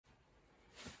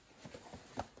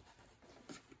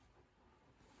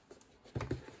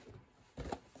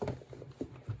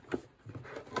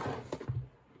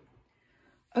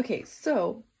Okay,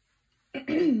 so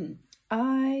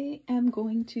I am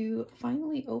going to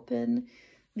finally open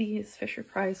these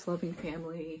Fisher-Price Loving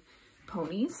Family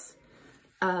ponies.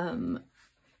 What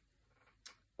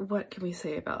can we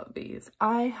say about these?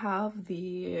 I have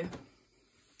the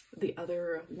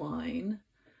other line,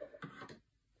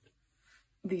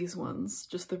 these ones,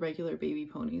 just the regular baby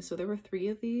ponies. So there were 3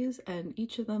 of these, and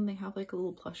each of them, they have like a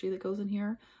little plushie that goes in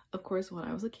here. Of course, when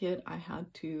I was a kid, I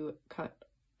had to cut,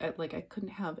 like I couldn't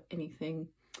have anything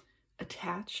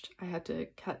attached. I had to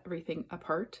cut everything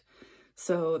apart.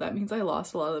 So that means I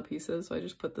lost a lot of the pieces. So I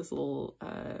just put this little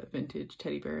vintage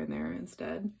teddy bear in there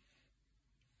instead.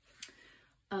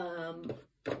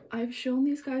 I've shown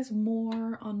these guys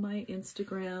more on my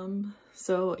Instagram.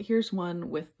 So here's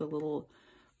one with the little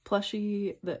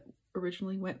plushie that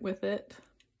originally went with it.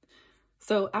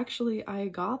 So actually I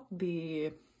got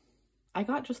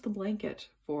just the blanket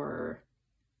for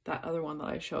that other one that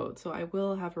I showed. So I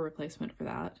will have a replacement for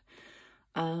that.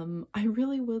 I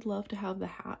really would love to have the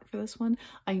hat for this one.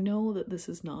 I know that this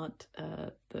is not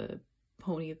the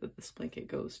pony that this blanket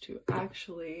goes to.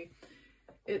 Actually,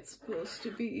 it's supposed to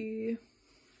be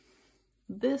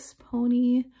this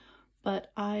pony,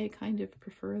 but I kind of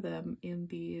prefer them in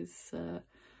these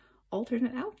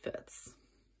alternate outfits.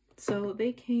 So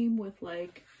they came with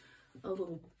like a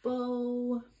little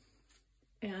bow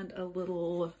and a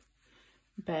little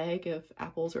bag of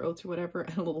apples or oats or whatever,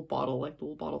 and a little bottle, like the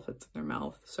little bottle fits in their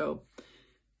mouth. So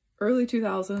early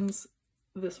 2000s,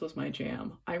 this was my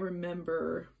jam. I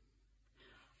remember,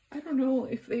 I don't know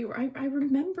if they were, I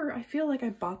remember, I feel like I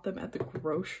bought them at the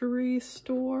grocery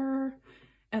store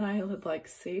and I had like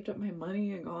saved up my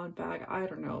money and gone back. I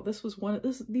don't know. This was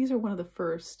these are one of the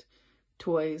first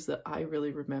toys that I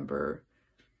really remember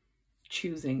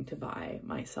choosing to buy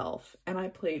myself, and I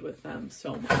played with them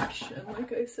so much. And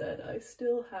like I said, I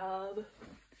still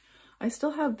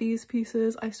have these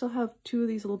pieces. I still have 2 of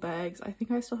these little bags. I think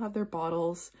I still have their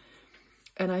bottles,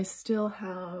 and I still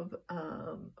have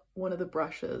one of the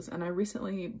brushes. And I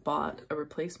recently bought a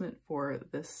replacement for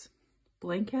this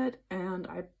blanket, and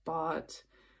I bought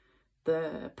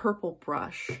the purple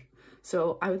brush.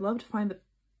 So I would love to find the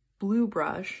blue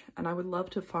brush, and I would love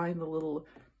to find the little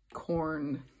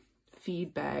corn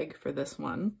feed bag for this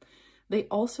one. They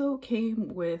also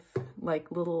came with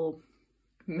like little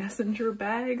messenger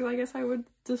bags, I guess I would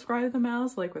describe them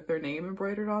as, like with their name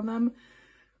embroidered on them,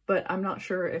 but I'm not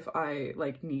sure if I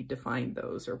like need to find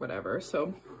those or whatever.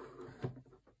 So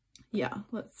yeah,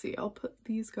 let's see, I'll put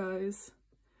these guys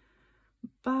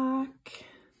back.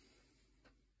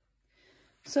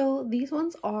 So these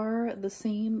ones are the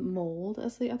same mold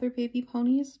as the other baby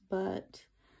ponies, but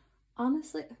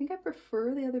honestly, I think I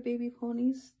prefer the other baby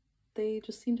ponies. They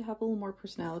just seem to have a little more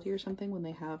personality or something when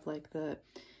they have like the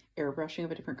airbrushing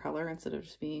of a different color instead of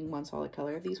just being one solid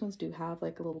color. These ones do have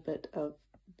like a little bit of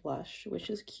blush,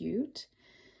 which is cute.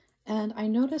 And I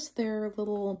noticed their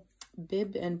little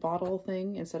bib and bottle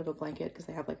thing instead of a blanket, because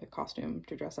they have like a costume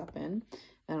to dress up in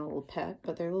and a little pet,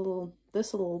 but their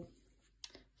this little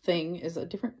thing is a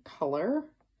different color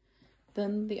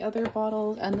than the other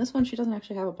bottles. And this one, she doesn't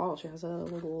actually have a bottle, she has a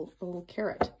little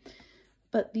carrot.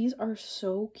 But these are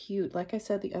so cute. Like I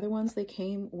said, the other ones, they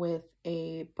came with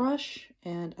a brush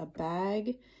and a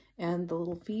bag and the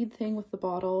little feed thing with the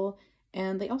bottle,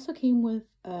 and they also came with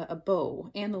a bow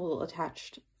and the little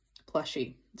attached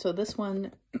plushie. So this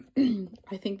one,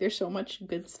 I think there's so much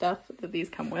good stuff that these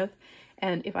come with.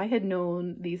 And if I had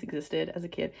known these existed as a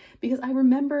kid, because I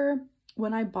remember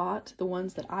when I bought the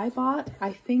ones that I bought,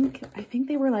 I think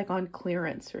they were like on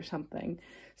clearance or something.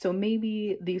 So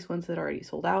maybe these ones that already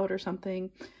sold out or something.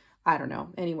 I don't know.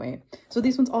 Anyway, so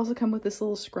these ones also come with this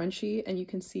little scrunchie, and you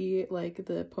can see like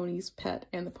the pony's pet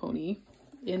and the pony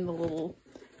in the little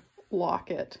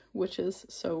locket, which is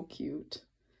so cute.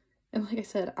 And like I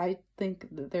said, I think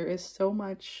that there is so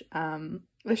much,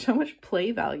 there's so much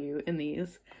play value in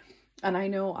these. And I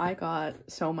know I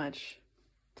got so much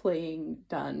playing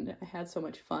done. I had so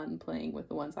much fun playing with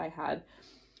the ones I had,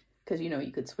 because you know,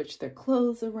 you could switch their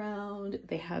clothes around.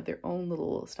 They had their own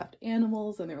little stuffed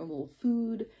animals and their own little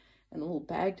food and a little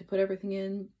bag to put everything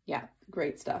in. Yeah,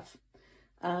 great stuff.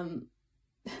 I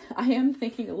am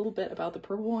thinking a little bit about the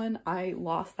purple one. I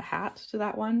lost the hat to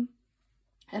that one,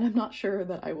 and I'm not sure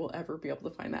that I will ever be able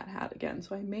to find that hat again,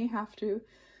 so I may have to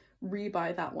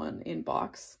rebuy that one in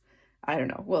box. I don't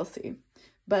know, we'll see.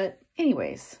 But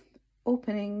anyways,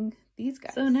 opening these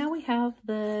guys. So now we have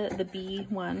the bee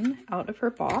one out of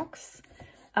her box.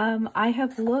 I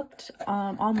have looked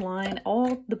online.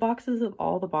 All the boxes of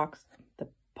all the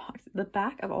the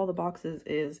back of all the boxes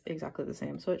is exactly the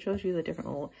same. So it shows you the different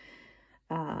little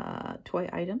toy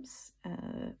items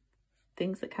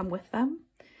things that come with them.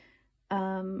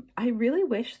 I really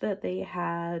wish that they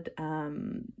had,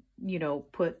 you know,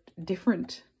 put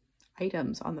different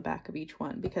items on the back of each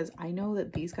one, because I know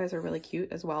that these guys are really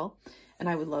cute as well, and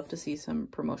I would love to see some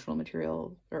promotional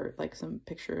material or like some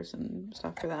pictures and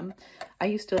stuff for them. I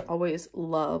used to always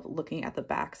love looking at the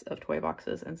backs of toy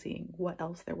boxes and seeing what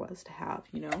else there was to have,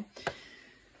 you know.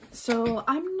 So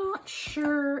I'm not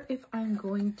sure if I'm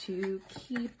going to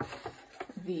keep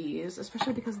these,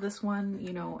 especially because this one,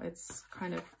 you know, it's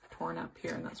kind of torn up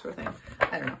here and that sort of thing.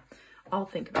 I don't know. I'll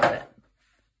think about it.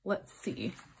 Let's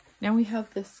see. Now we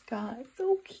have this guy.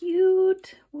 So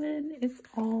cute when it's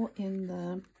all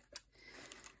in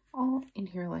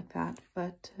here like that.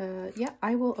 But yeah,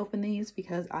 I will open these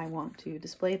because I want to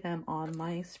display them on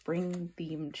my spring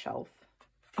themed shelf.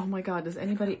 Oh my god, does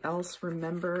anybody else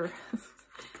remember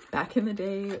back in the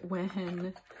day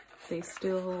when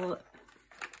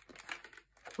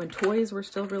when toys were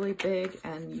still really big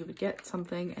and you would get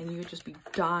something and you would just be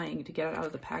dying to get it out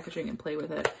of the packaging and play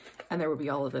with it, and there would be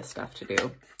all of this stuff to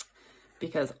do?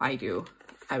 Because I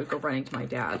would go running to my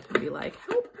dad and be like,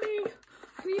 help me,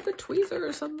 I need the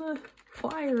tweezers and the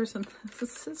pliers and the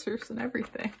scissors and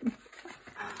everything.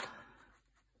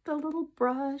 The little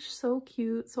brush, so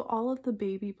cute. So all of the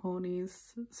baby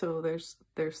ponies, so there's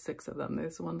 6 of them.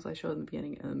 There's the ones I showed in the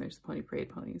beginning, and then there's the Pony Parade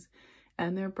ponies.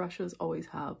 And their brushes always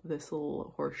have this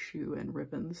little horseshoe and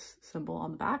ribbons symbol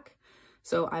on the back.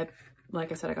 So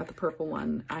like I said, I got the purple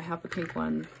one. I have the pink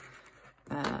one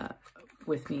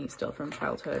with me still from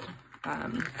childhood.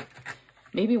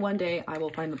 Maybe one day I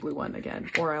will find the blue one again,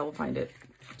 or I will find it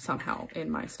somehow in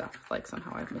my stuff. Like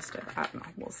somehow I've missed it. I don't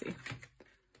know. We'll see.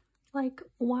 Like,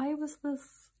 why was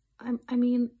this? I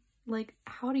mean, like,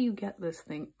 how do you get this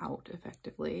thing out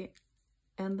effectively?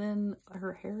 And then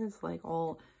her hair is like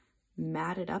all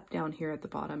matted up down here at the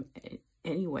bottom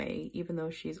anyway, even though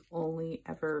she's only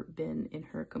ever been in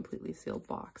her completely sealed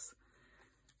box.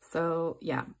 So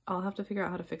yeah, I'll have to figure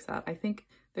out how to fix that. I think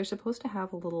they're supposed to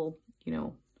have a little, you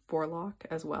know, forelock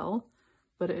as well,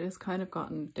 but it has kind of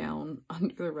gotten down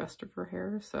under the rest of her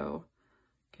hair, so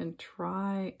can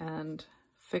try and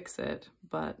fix it,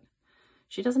 but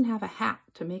she doesn't have a hat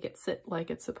to make it sit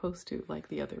like it's supposed to, like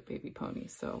the other baby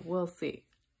ponies, so we'll see.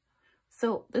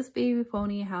 So this baby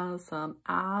pony has some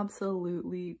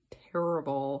absolutely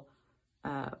terrible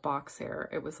box hair.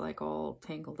 It was like all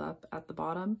tangled up at the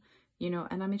bottom, you know,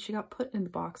 and I mean, she got put in the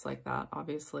box like that,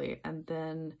 obviously, and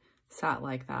then sat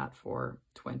like that for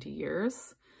 20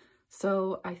 years.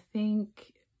 So I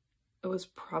think it was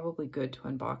probably good to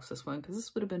unbox this one, because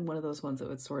this would have been one of those ones that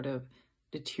would sort of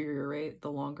deteriorate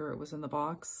the longer it was in the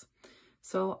box.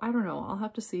 So I don't know, I'll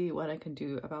have to see what I can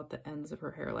do about the ends of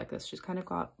her hair like this. She's kind of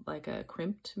got like a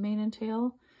crimped mane and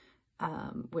tail,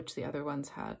 which the other ones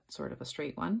had sort of a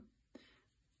straight one.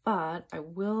 But I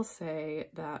will say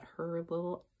that her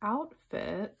little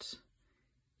outfit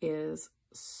is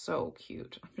so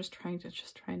cute. I'm just trying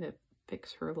to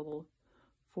fix her little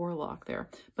forelock there.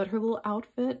 But her little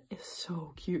outfit is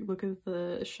so cute. Look at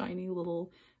the shiny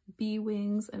little bee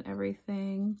wings and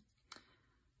everything.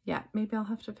 Yeah, maybe I'll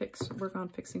have to work on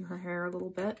fixing her hair a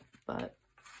little bit, but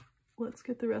let's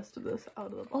get the rest of this out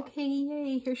of the box. Okay,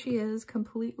 yay, here she is,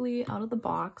 completely out of the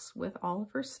box with all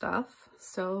of her stuff.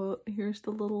 So here's the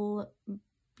little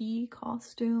bee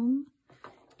costume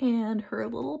and her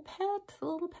little pet, the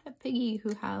little pet piggy,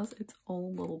 who has its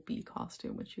own little bee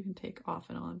costume, which you can take off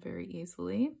and on very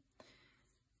easily.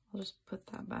 I'll just put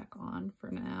that back on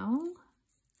for now.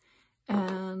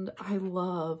 And I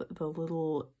love the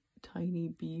little tiny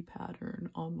bee pattern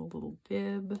on the little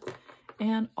bib.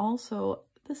 And also,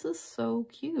 this is so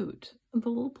cute. The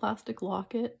little plastic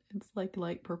locket, it's like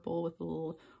light purple with a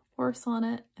little horse on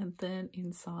it. And then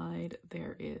inside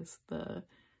there is the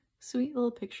sweet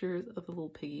little pictures of the little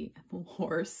piggy and the little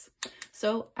horse.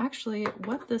 So actually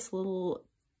what this little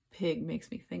pig makes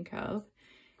me think of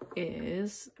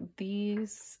is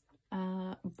these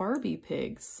Barbie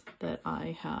pigs that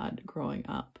I had growing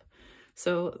up.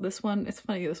 So this one, it's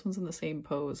funny, this one's in the same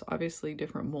pose, obviously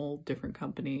different mold, different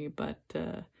company, but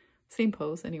same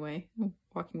pose anyway,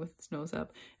 walking with its nose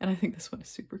up. And I think this one is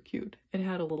super cute. It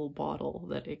had a little bottle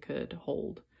that it could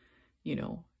hold, you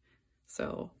know,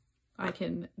 so I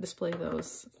can display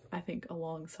those, I think,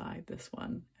 alongside this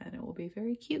one, and it will be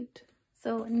very cute.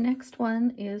 So next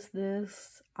one is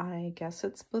this, I guess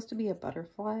it's supposed to be a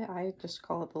butterfly. I just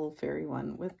call it the little fairy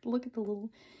one with, look at the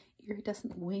little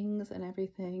iridescent wings and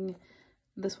everything.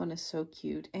 This one is so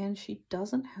cute, and she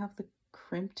doesn't have the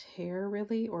crimped hair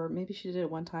really, or maybe she did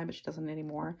it one time but she doesn't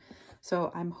anymore.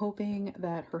 So I'm hoping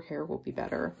that her hair will be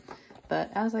better. But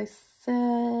as I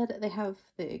said,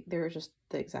 they're just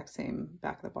the exact same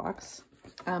back of the box.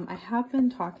 I have been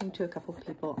talking to a couple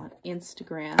people on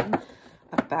Instagram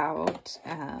about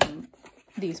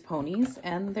these ponies,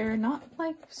 and they're not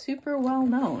like super well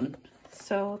known.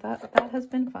 So that has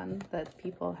been fun that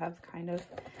people have kind of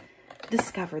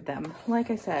discovered them. Like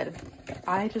I said,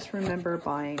 I just remember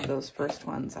buying those first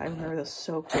ones. I remember those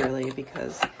so clearly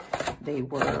because they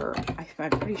were, I'm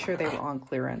pretty sure they were on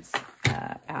clearance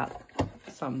at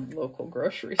some local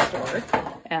grocery store,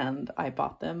 and I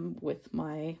bought them with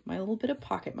my little bit of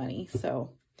pocket money,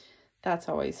 so that's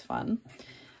always fun.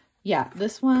 Yeah,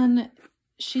 this one,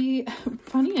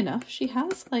 funny enough, she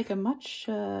has like a much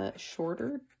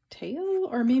shorter tail,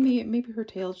 or maybe her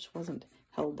tail just wasn't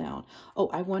held down. Oh,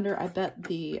 I wonder, I bet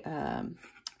the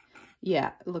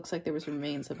yeah, it looks like there was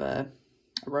remains of a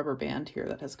rubber band here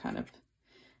that has kind of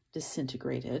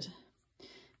disintegrated.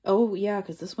 Oh yeah,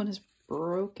 because this one is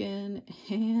broken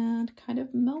and kind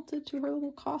of melted to her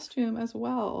little costume as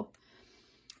well.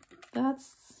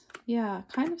 That's, yeah,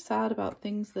 kind of sad about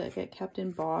things that get kept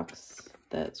in box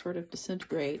that sort of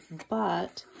disintegrate,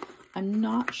 but I'm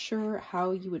not sure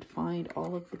how you would find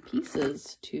all of the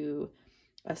pieces to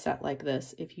a set like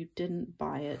this if you didn't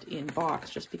buy it in box,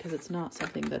 just because it's not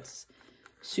something that's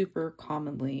super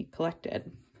commonly collected.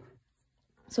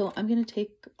 So I'm going to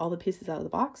take all the pieces out of the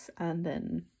box and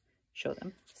then show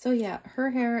them. So yeah,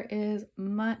 her hair is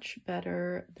much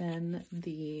better than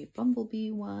the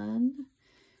Bumblebee one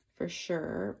for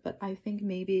sure, but I think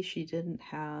maybe she didn't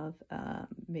have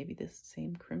maybe this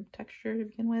same crimp texture to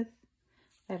begin with.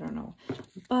 I don't know,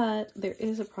 but there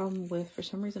is a problem with, for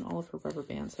some reason, all of her rubber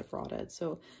bands have rotted.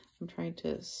 So I'm trying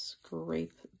to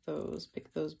scrape those,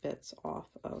 pick those bits off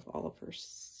of all of her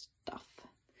stuff.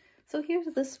 So here's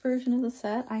this version of the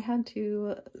set. I had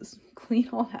to clean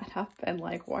all that up and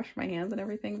like wash my hands and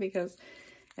everything because,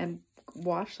 and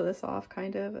wash this off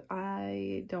kind of.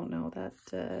 I don't know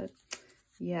that,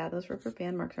 yeah, those rubber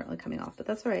band marks aren't really coming off, but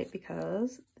that's all right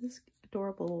because this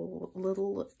adorable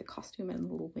little costume and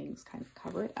little wings kind of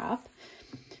cover it up.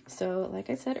 So like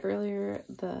I said earlier,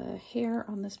 the hair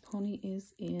on this pony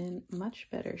is in much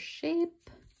better shape.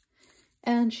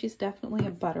 And she's definitely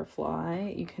a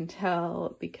butterfly. You can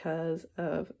tell because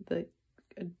of the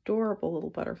adorable little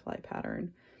butterfly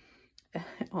pattern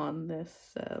on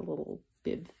this little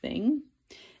bib thing.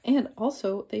 And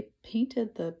also they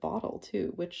painted the bottle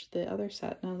too, which the other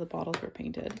set, none of the bottles were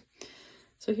painted.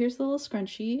 So here's the little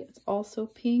scrunchie. It's also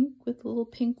pink with the little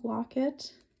pink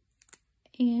locket.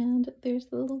 And there's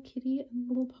the little kitty and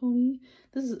the little pony.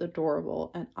 This is adorable,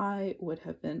 and I would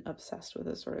have been obsessed with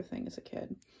this sort of thing as a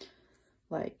kid.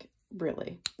 Like,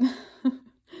 really.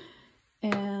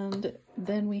 And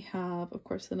then we have, of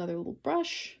course, another little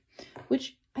brush,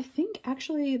 which I think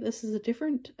actually this is a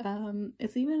different,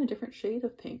 it's even a different shade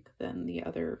of pink than the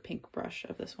other pink brush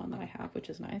of this one that I have, which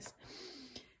is nice.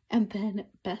 And then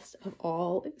best of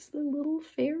all is the little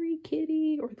fairy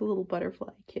kitty, or the little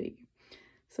butterfly kitty.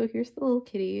 So here's the little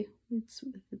kitty. It's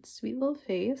with its sweet little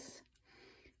face.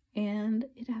 And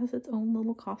it has its own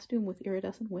little costume with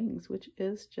iridescent wings, which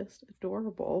is just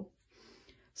adorable.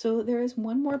 So there is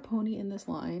one more pony in this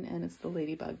line, and it's the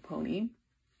Ladybug pony.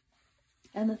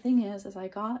 And the thing is I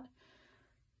got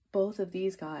both of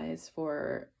these guys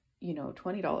for, you know,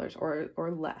 $20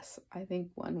 or less. I think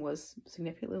one was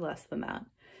significantly less than that.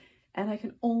 And I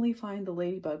can only find the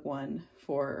Ladybug one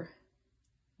for,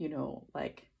 you know,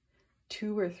 like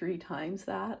 2 or 3 times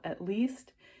that at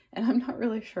least. And I'm not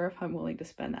really sure if I'm willing to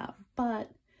spend that.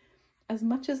 But as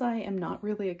much as I am not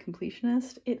really a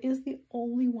completionist, it is the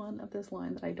only one of this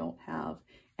line that I don't have.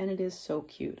 And it is so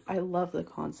cute. I love the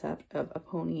concept of a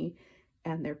pony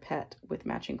and their pet with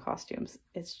matching costumes.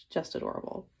 It's just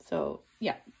adorable. So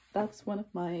yeah, that's one of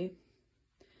my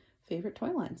favorite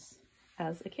toy lines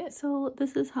as a kid. So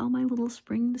this is how my little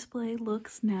spring display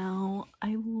looks now.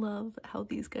 I love how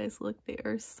these guys look. They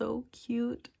are so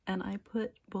cute. And I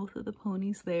put both of the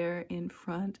ponies there in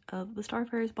front of the Star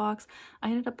Fairies box. I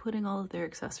ended up putting all of their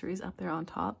accessories up there on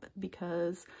top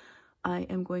because I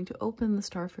am going to open the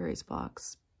Star Fairies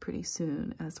box pretty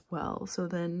soon as well. So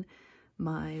then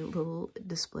my little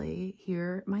display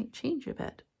here might change a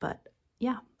bit. But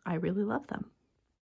yeah, I really love them.